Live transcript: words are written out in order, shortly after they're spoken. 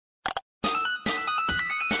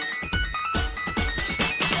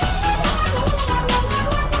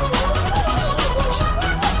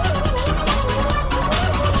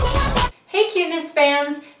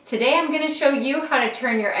Today I'm going to show you how to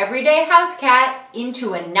turn your everyday house cat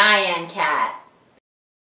into a Nyan cat.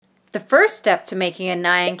 The first step to making a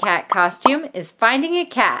Nyan cat costume is finding a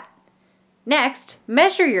cat. Next,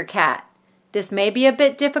 measure your cat. This may be a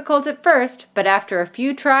bit difficult at first, but after a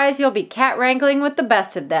few tries you'll be cat wrangling with the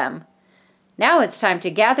best of them. Now it's time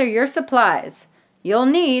to gather your supplies. You'll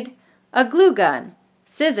need a glue gun,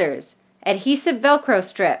 scissors, adhesive Velcro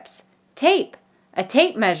strips, tape, a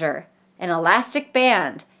tape measure, an elastic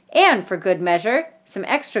band, and for good measure, some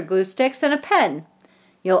extra glue sticks and a pen.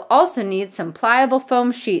 You'll also need some pliable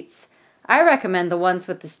foam sheets. I recommend the ones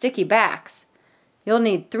with the sticky backs. You'll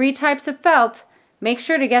need 3 types of felt. Make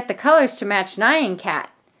sure to get the colors to match Nyan Cat.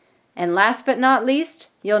 And last but not least,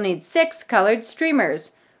 you'll need 6 colored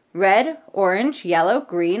streamers: red, orange, yellow,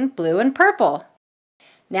 green, blue, and purple.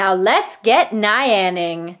 Now let's get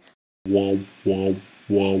Nyanning.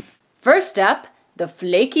 First up, the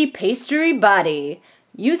flaky pastry body.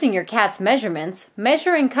 Using your cat's measurements,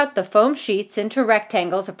 measure and cut the foam sheets into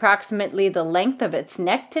rectangles approximately the length of its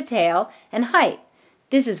neck to tail and height.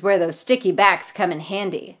 This is where those sticky backs come in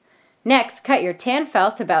handy. Next, cut your tan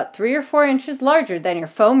felt about 3 or 4 inches larger than your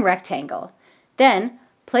foam rectangle. Then,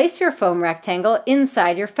 place your foam rectangle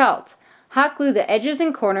inside your felt. Hot glue the edges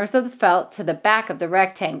and corners of the felt to the back of the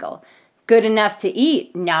rectangle. Good enough to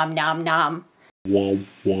eat, nom nom nom.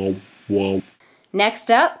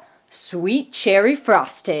 Next up, sweet cherry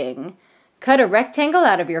frosting. Cut a rectangle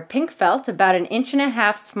out of your pink felt about 1.5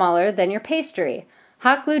 inches smaller than your pastry.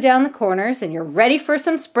 Hot glue down the corners and you're ready for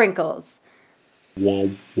some sprinkles.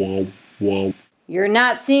 You're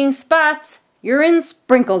not seeing spots. You're in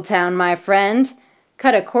Sprinkle Town, my friend.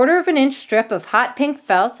 Cut a 1/4 inch strip of hot pink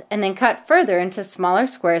felt and then cut further into smaller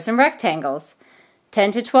squares and rectangles.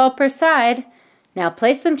 10 to 12 per side. Now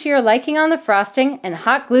place them to your liking on the frosting and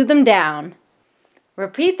hot glue them down.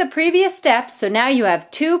 Repeat the previous steps, so now you have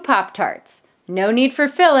 2 Pop-Tarts. No need for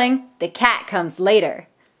filling, the cat comes later.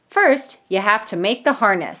 First, you have to make the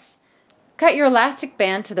harness. Cut your elastic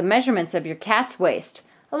band to the measurements of your cat's waist.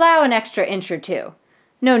 Allow an extra inch or 2.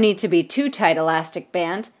 No need to be too tight elastic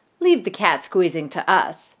band. Leave the cat squeezing to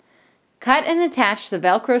us. Cut and attach the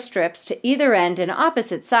Velcro strips to either end and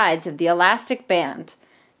opposite sides of the elastic band.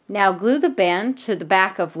 Now glue the band to the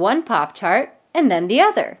back of one Pop-Tart and then the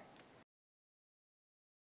other.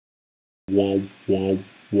 I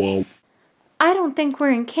don't think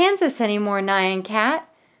we're in Kansas anymore, Nyan Cat.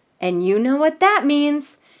 And you know what that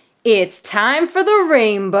means. It's time for the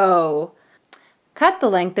rainbow. Cut the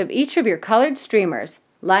length of each of your colored streamers,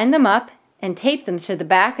 line them up, and tape them to the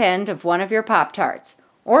back end of one of your Pop-Tarts,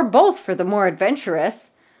 or both for the more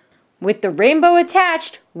adventurous. With the rainbow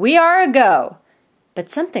attached, we are a go. But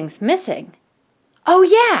something's missing. Oh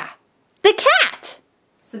yeah, the cat!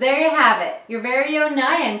 So there you have it, your very own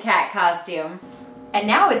Nyan Cat costume. And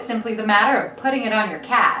now it's simply the matter of putting it on your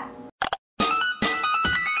cat.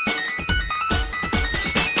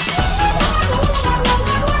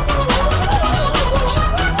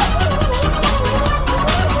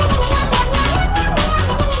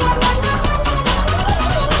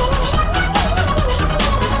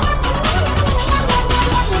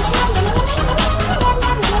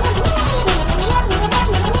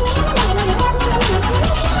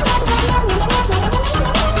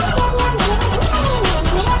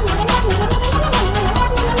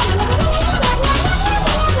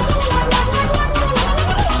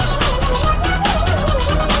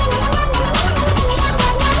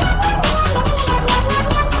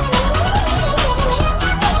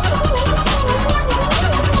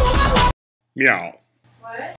 Meow.